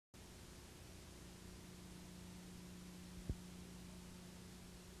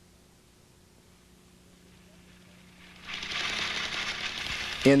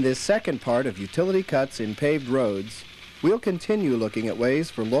In this second part of utility cuts in paved roads, we'll continue looking at ways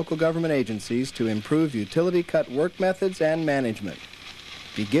for local government agencies to improve utility cut work methods and management,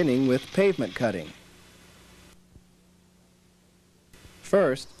 beginning with pavement cutting.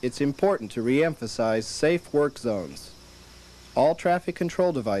 First, it's important to re-emphasize safe work zones. All traffic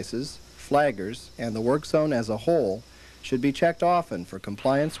control devices, flaggers, and the work zone as a whole should be checked often for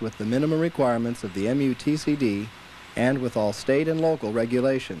compliance with the minimum requirements of the MUTCD and with all state and local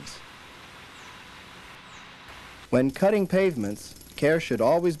regulations. When cutting pavements, care should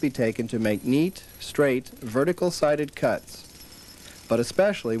always be taken to make neat, straight, vertical-sided cuts, but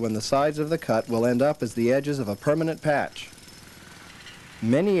especially when the sides of the cut will end up as the edges of a permanent patch.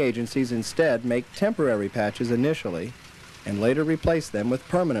 Many agencies instead make temporary patches initially and later replace them with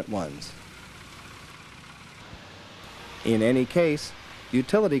permanent ones. In any case,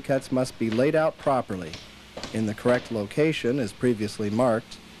 utility cuts must be laid out properly, in the correct location as previously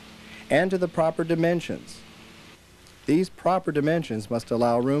marked, and to the proper dimensions. These proper dimensions must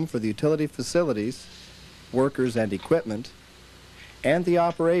allow room for the utility facilities, workers and equipment, and the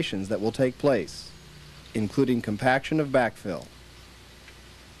operations that will take place, including compaction of backfill.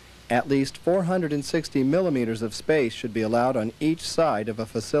 At least 460 millimeters of space should be allowed on each side of a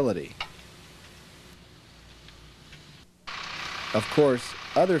facility. Of course,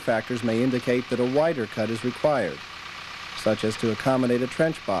 other factors may indicate that a wider cut is required, such as to accommodate a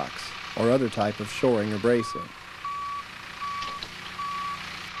trench box or other type of shoring or bracing.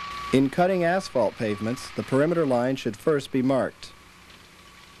 In cutting asphalt pavements, the perimeter line should first be marked.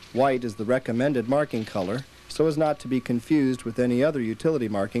 White is the recommended marking color, so as not to be confused with any other utility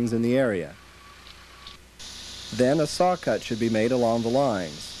markings in the area. Then a saw cut should be made along the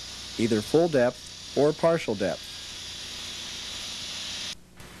lines, either full depth or partial depth.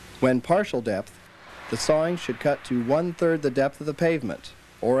 When partial depth, the sawing should cut to 1/3 the depth of the pavement,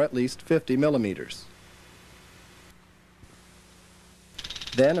 or at least 50 millimeters.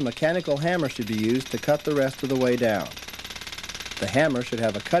 Then a mechanical hammer should be used to cut the rest of the way down. The hammer should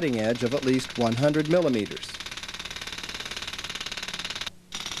have a cutting edge of at least 100 millimeters.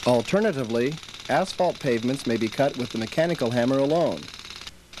 Alternatively, asphalt pavements may be cut with the mechanical hammer alone.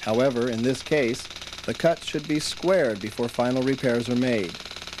 However, in this case, the cuts should be squared before final repairs are made.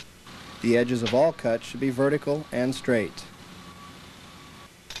 The edges of all cuts should be vertical and straight.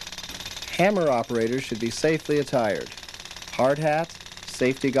 Hammer operators should be safely attired. Hard hat,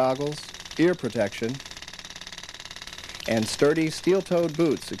 safety goggles, ear protection, and sturdy steel-toed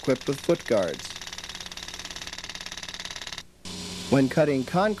boots equipped with foot guards. When cutting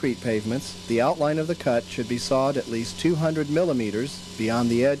concrete pavements, the outline of the cut should be sawed at least 200 millimeters beyond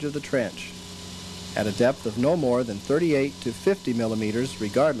the edge of the trench, at a depth of no more than 38 to 50 millimeters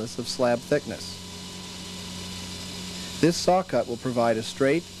regardless of slab thickness. This saw cut will provide a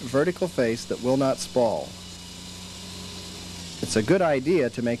straight, vertical face that will not spall. It's a good idea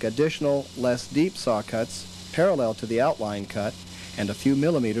to make additional, less deep saw cuts parallel to the outline cut and a few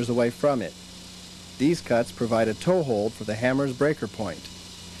millimeters away from it. These cuts provide a toe hold for the hammer's breaker point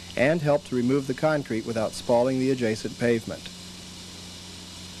and help to remove the concrete without spalling the adjacent pavement.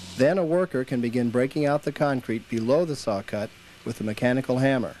 Then a worker can begin breaking out the concrete below the saw cut with a mechanical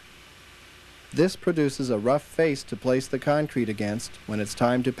hammer. This produces a rough face to place the concrete against when it's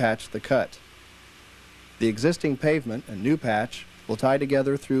time to patch the cut. The existing pavement and new patch will tie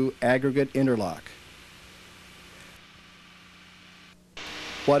together through aggregate interlock.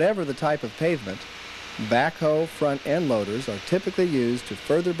 Whatever the type of pavement, backhoe front end loaders are typically used to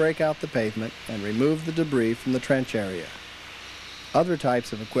further break out the pavement and remove the debris from the trench area. Other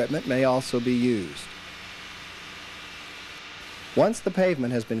types of equipment may also be used. Once the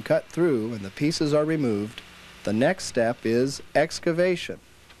pavement has been cut through and the pieces are removed, the next step is excavation.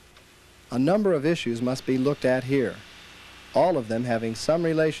 A number of issues must be looked at here, all of them having some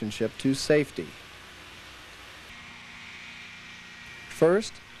relationship to safety.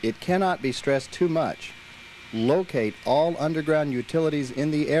 First, it cannot be stressed too much. Locate all underground utilities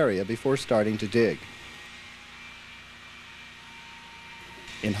in the area before starting to dig.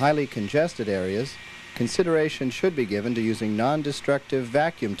 In highly congested areas, consideration should be given to using non-destructive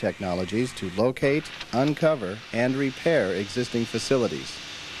vacuum technologies to locate, uncover, and repair existing facilities.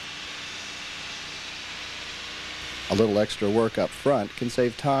 A little extra work up front can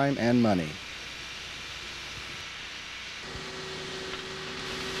save time and money.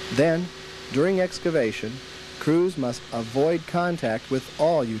 Then, during excavation, crews must avoid contact with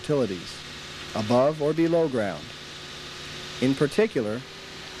all utilities, above or below ground. In particular,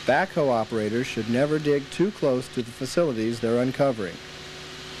 backhoe operators should never dig too close to the facilities they're uncovering.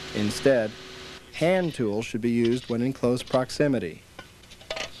 Instead, hand tools should be used when in close proximity.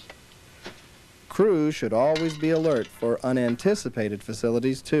 Crews should always be alert for unanticipated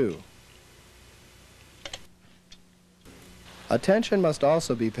facilities too. Attention must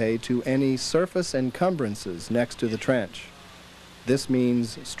also be paid to any surface encumbrances next to the trench. This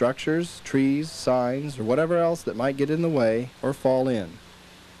means structures, trees, signs, or whatever else that might get in the way or fall in,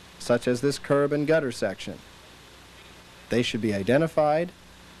 such as this curb and gutter section. They should be identified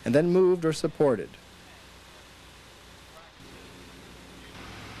and then moved or supported.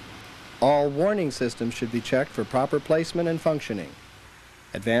 All warning systems should be checked for proper placement and functioning.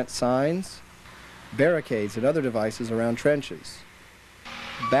 Advanced signs, barricades and other devices around trenches,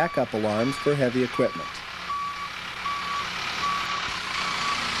 backup alarms for heavy equipment.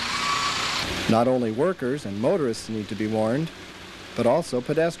 Not only workers and motorists need to be warned, but also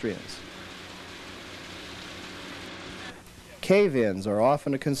pedestrians. Cave-ins are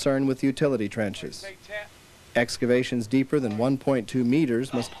often a concern with utility trenches. Excavations deeper than 1.2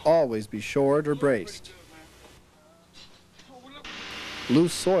 meters must always be shored or braced.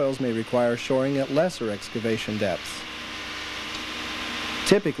 Loose soils may require shoring at lesser excavation depths.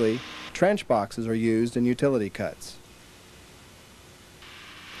 Typically, trench boxes are used in utility cuts.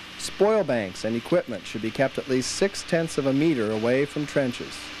 Spoil banks and equipment should be kept at least 6/10 of a meter away from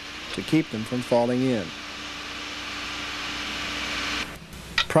trenches to keep them from falling in.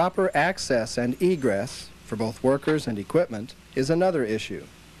 Proper access and egress for both workers and equipment is another issue.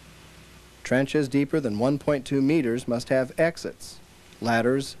 Trenches deeper than 1.2 meters must have exits,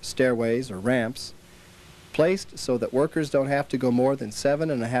 ladders, stairways, or ramps, placed so that workers don't have to go more than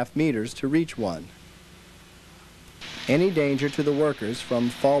 7.5 meters to reach one. Any danger to the workers from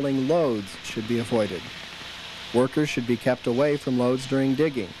falling loads should be avoided. Workers should be kept away from loads during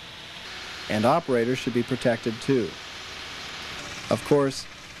digging, and operators should be protected too. Of course,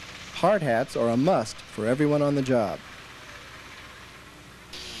 hard hats are a must for everyone on the job.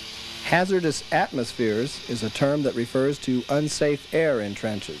 Hazardous atmospheres is a term that refers to unsafe air in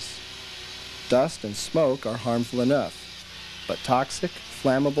trenches. Dust and smoke are harmful enough, but toxic,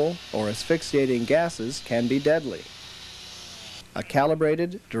 flammable, or asphyxiating gases can be deadly. A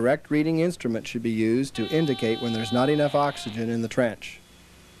calibrated, direct reading instrument should be used to indicate when there's not enough oxygen in the trench,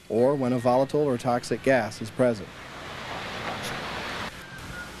 or when a volatile or toxic gas is present.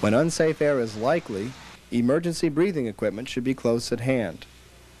 When unsafe air is likely, emergency breathing equipment should be close at hand.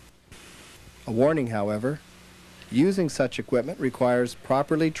 A warning, however, using such equipment requires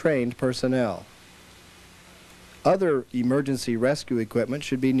properly trained personnel. Other emergency rescue equipment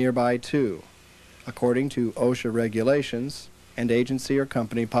should be nearby too, according to OSHA regulations and agency or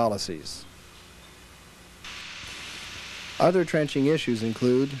company policies. Other trenching issues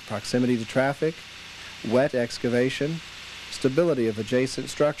include proximity to traffic, wet excavation, stability of adjacent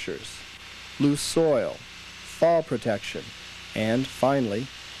structures, loose soil, fall protection, and finally,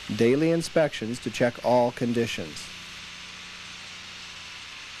 daily inspections to check all conditions.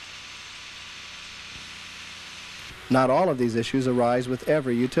 Not all of these issues arise with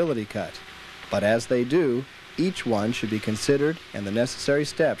every utility cut, but as they do, each one should be considered and the necessary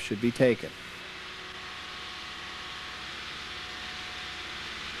steps should be taken.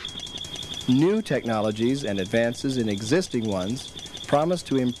 New technologies and advances in existing ones promise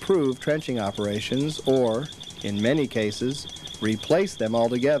to improve trenching operations or, in many cases, replace them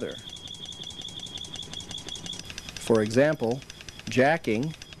altogether. For example,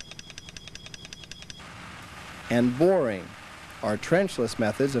 jacking and boring are trenchless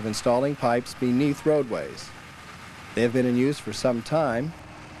methods of installing pipes beneath roadways. They have been in use for some time,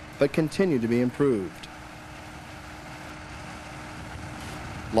 but continue to be improved.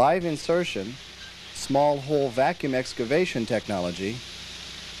 Live insertion, small hole vacuum excavation technology,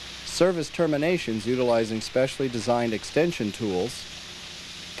 service terminations utilizing specially designed extension tools,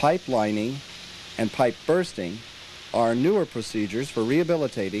 pipe lining, and pipe bursting are newer procedures for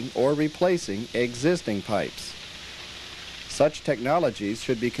rehabilitating or replacing existing pipes. Such technologies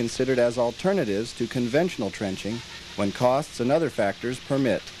should be considered as alternatives to conventional trenching when costs and other factors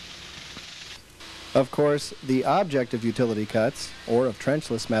permit. Of course, the object of utility cuts, or of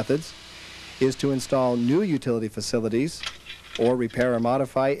trenchless methods, is to install new utility facilities or repair or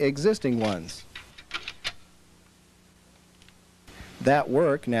modify existing ones. That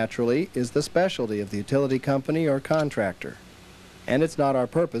work, naturally, is the specialty of the utility company or contractor, and it's not our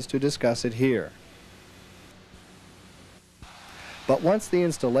purpose to discuss it here. But once the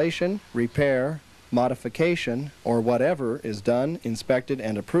installation, repair, modification, or whatever is done, inspected,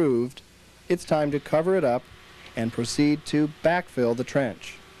 and approved, it's time to cover it up and proceed to backfill the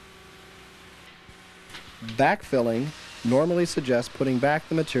trench. Backfilling normally suggests putting back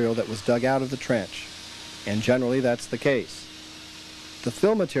the material that was dug out of the trench, and generally that's the case. The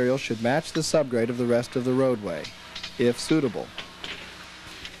fill material should match the subgrade of the rest of the roadway, if suitable.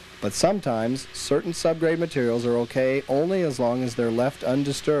 But sometimes certain subgrade materials are okay only as long as they're left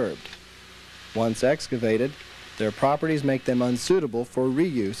undisturbed. Once excavated, their properties make them unsuitable for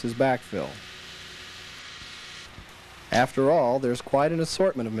reuse as backfill. After all, there's quite an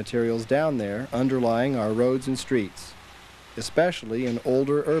assortment of materials down there underlying our roads and streets, especially in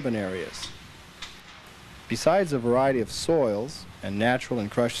older urban areas. Besides a variety of soils and natural and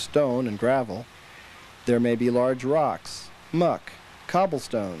crushed stone and gravel, there may be large rocks, muck,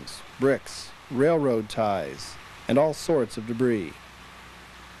 cobblestones, bricks, railroad ties, and all sorts of debris.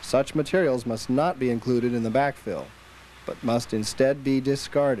 Such materials must not be included in the backfill, but must instead be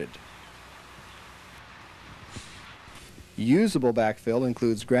discarded. Usable backfill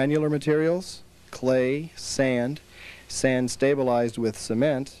includes granular materials, clay, sand, sand stabilized with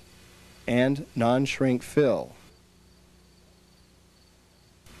cement, and non-shrink fill.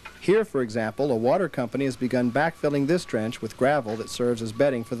 Here, for example, a water company has begun backfilling this trench with gravel that serves as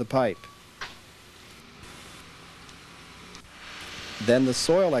bedding for the pipe. Then the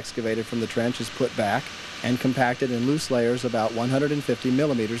soil excavated from the trench is put back and compacted in loose layers about 150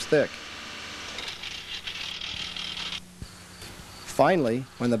 millimeters thick. Finally,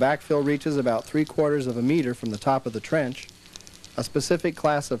 when the backfill reaches about 3/4 of a meter from the top of the trench, a specific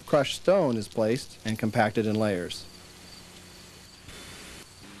class of crushed stone is placed and compacted in layers.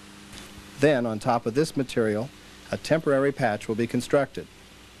 Then, on top of this material, a temporary patch will be constructed.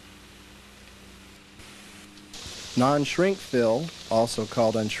 Non-shrink fill, also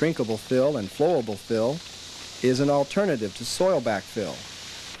called unshrinkable fill and flowable fill, is an alternative to soil backfill.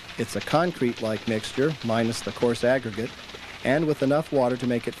 It's a concrete-like mixture, minus the coarse aggregate, and with enough water to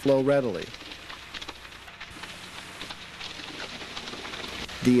make it flow readily.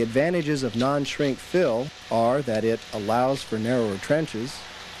 The advantages of non-shrink fill are that it allows for narrower trenches,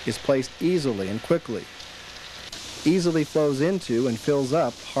 is placed easily and quickly, easily flows into and fills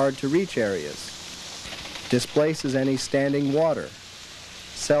up hard-to-reach areas, displaces any standing water,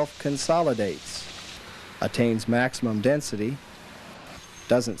 self-consolidates, attains maximum density,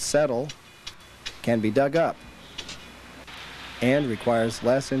 doesn't settle, can be dug up, and requires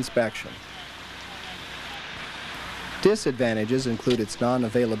less inspection. Disadvantages include its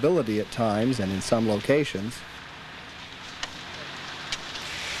non-availability at times and in some locations,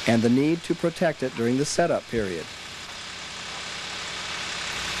 and the need to protect it during the setup period.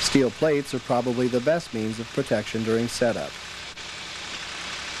 Steel plates are probably the best means of protection during setup.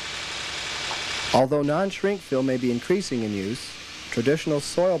 Although non-shrink fill may be increasing in use, traditional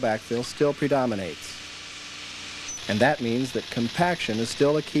soil backfill still predominates. And that means that compaction is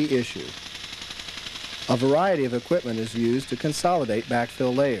still a key issue. A variety of equipment is used to consolidate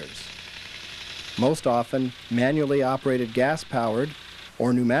backfill layers. Most often, manually operated gas-powered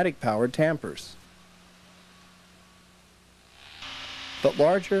or pneumatic-powered tampers. But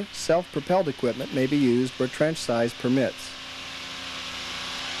larger, self-propelled equipment may be used where trench size permits.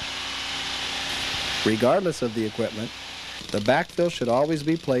 Regardless of the equipment, the backfill should always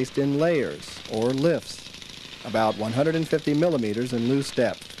be placed in layers or lifts, about 150 millimeters in loose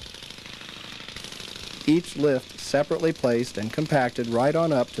depth. Each lift separately placed and compacted right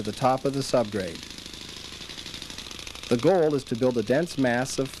on up to the top of the subgrade. The goal is to build a dense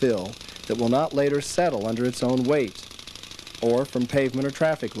mass of fill that will not later settle under its own weight or from pavement or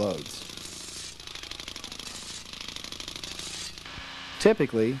traffic loads.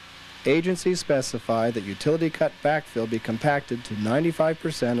 Typically, agencies specify that utility cut backfill be compacted to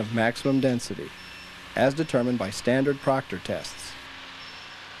 95% of maximum density, as determined by standard Proctor tests.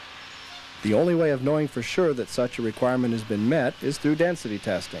 The only way of knowing for sure that such a requirement has been met is through density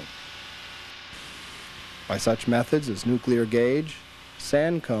testing. By such methods as nuclear gauge,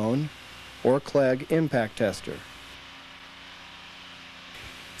 sand cone, or Clegg impact tester.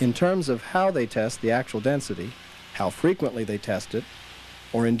 In terms of how they test the actual density, how frequently they test it,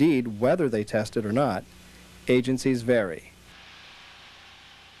 or indeed whether they test it or not, agencies vary.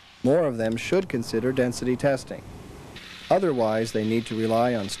 More of them should consider density testing. Otherwise, they need to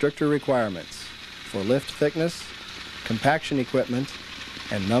rely on stricter requirements for lift thickness, compaction equipment,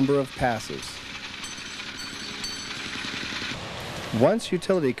 and number of passes. Once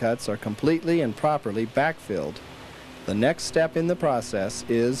utility cuts are completely and properly backfilled, the next step in the process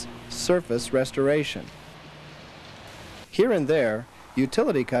is surface restoration. Here and there,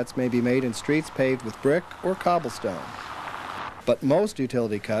 utility cuts may be made in streets paved with brick or cobblestone, but most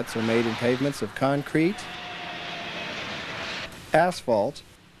utility cuts are made in pavements of concrete, asphalt,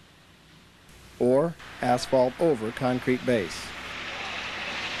 or asphalt over concrete base.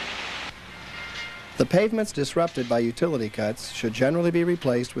 The pavements disrupted by utility cuts should generally be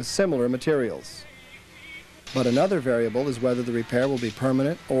replaced with similar materials. But another variable is whether the repair will be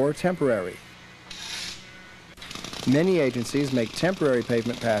permanent or temporary. Many agencies make temporary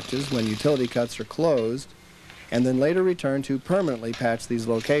pavement patches when utility cuts are closed and then later return to permanently patch these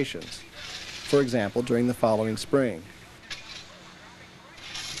locations, for example, during the following spring.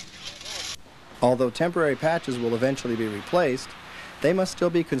 Although temporary patches will eventually be replaced, they must still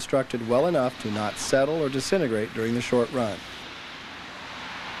be constructed well enough to not settle or disintegrate during the short run.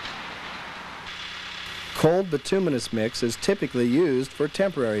 Cold bituminous mix is typically used for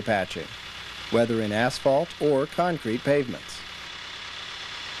temporary patching, whether in asphalt or concrete pavements.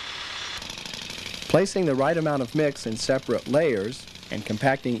 Placing the right amount of mix in separate layers and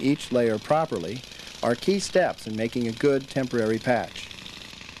compacting each layer properly are key steps in making a good temporary patch.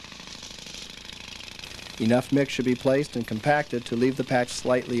 Enough mix should be placed and compacted to leave the patch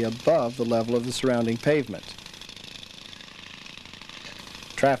slightly above the level of the surrounding pavement.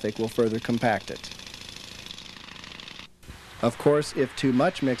 Traffic will further compact it. Of course, if too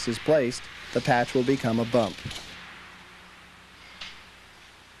much mix is placed, the patch will become a bump.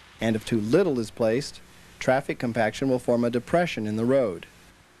 And if too little is placed, traffic compaction will form a depression in the road.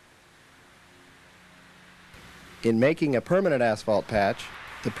 In making a permanent asphalt patch,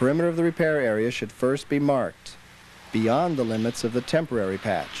 the perimeter of the repair area should first be marked, beyond the limits of the temporary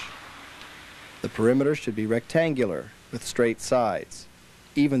patch. The perimeter should be rectangular, with straight sides,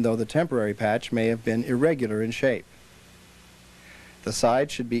 even though the temporary patch may have been irregular in shape. The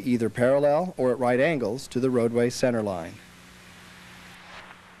sides should be either parallel or at right angles to the roadway center line.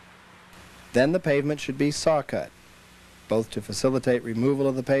 Then the pavement should be saw cut, both to facilitate removal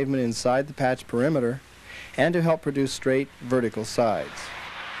of the pavement inside the patch perimeter and to help produce straight vertical sides.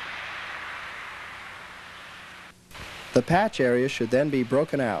 The patch area should then be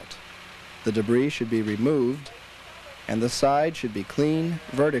broken out. The debris should be removed and the side should be clean,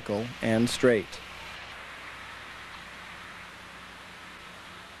 vertical, and straight.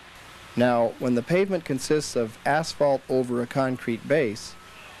 Now, when the pavement consists of asphalt over a concrete base,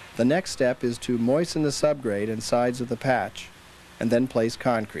 the next step is to moisten the subgrade and sides of the patch and then place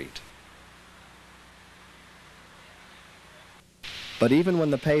concrete. But even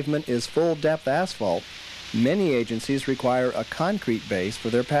when the pavement is full-depth asphalt, many agencies require a concrete base for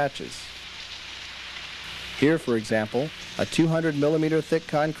their patches. Here, for example, a 200 millimeter thick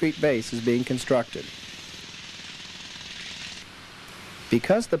concrete base is being constructed.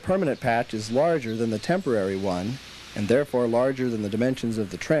 Because the permanent patch is larger than the temporary one, and therefore larger than the dimensions of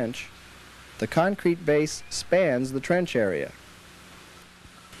the trench, the concrete base spans the trench area.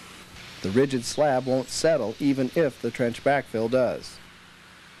 The rigid slab won't settle even if the trench backfill does.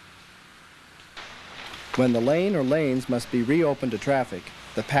 When the lane or lanes must be reopened to traffic,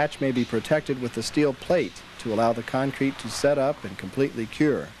 the patch may be protected with a steel plate to allow the concrete to set up and completely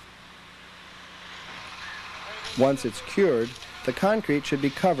cure. Once it's cured, the concrete should be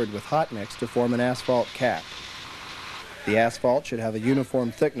covered with hot mix to form an asphalt cap. The asphalt should have a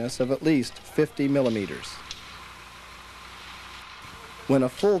uniform thickness of at least 50 millimeters. When a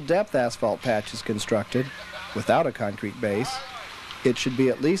full-depth asphalt patch is constructed, without a concrete base, it should be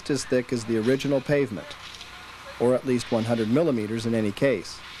at least as thick as the original pavement, or at least 100 millimeters in any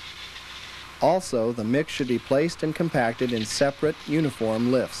case. Also, the mix should be placed and compacted in separate,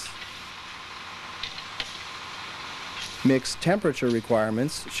 uniform lifts. Mix temperature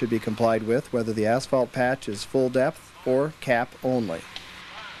requirements should be complied with whether the asphalt patch is full depth or cap only.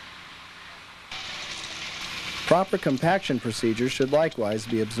 Proper compaction procedures should likewise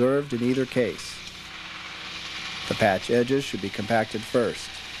be observed in either case. The patch edges should be compacted first.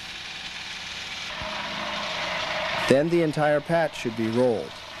 Then the entire patch should be rolled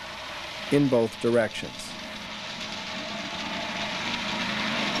in both directions.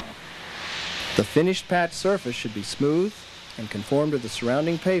 The finished patch surface should be smooth and conform to the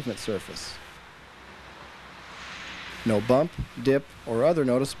surrounding pavement surface. No bump, dip, or other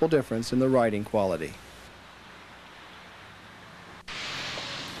noticeable difference in the riding quality.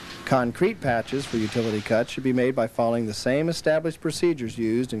 Concrete patches for utility cuts should be made by following the same established procedures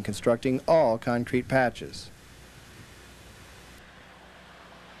used in constructing all concrete patches.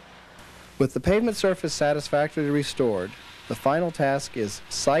 With the pavement surface satisfactorily restored, the final task is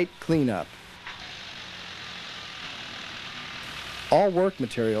site cleanup. All work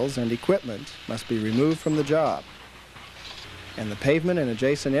materials and equipment must be removed from the job, and the pavement and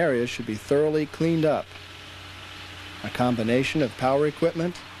adjacent areas should be thoroughly cleaned up. A combination of power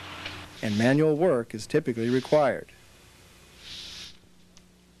equipment and manual work is typically required.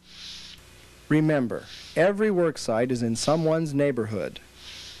 Remember, every work site is in someone's neighborhood.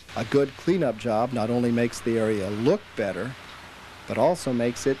 A good cleanup job not only makes the area look better, but also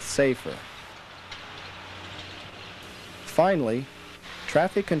makes it safer. Finally,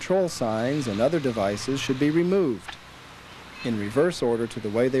 traffic control signs and other devices should be removed in reverse order to the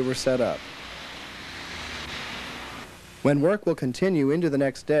way they were set up. When work will continue into the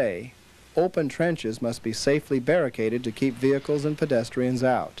next day, open trenches must be safely barricaded to keep vehicles and pedestrians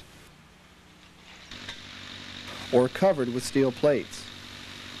out, or covered with steel plates.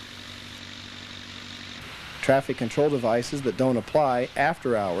 Traffic control devices that don't apply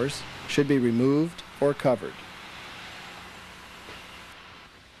after hours should be removed or covered.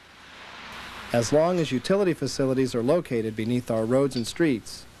 As long as utility facilities are located beneath our roads and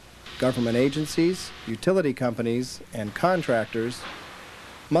streets, government agencies, utility companies, and contractors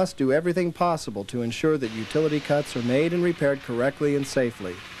must do everything possible to ensure that utility cuts are made and repaired correctly and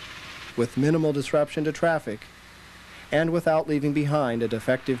safely, with minimal disruption to traffic, and without leaving behind a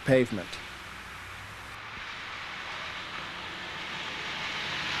defective pavement.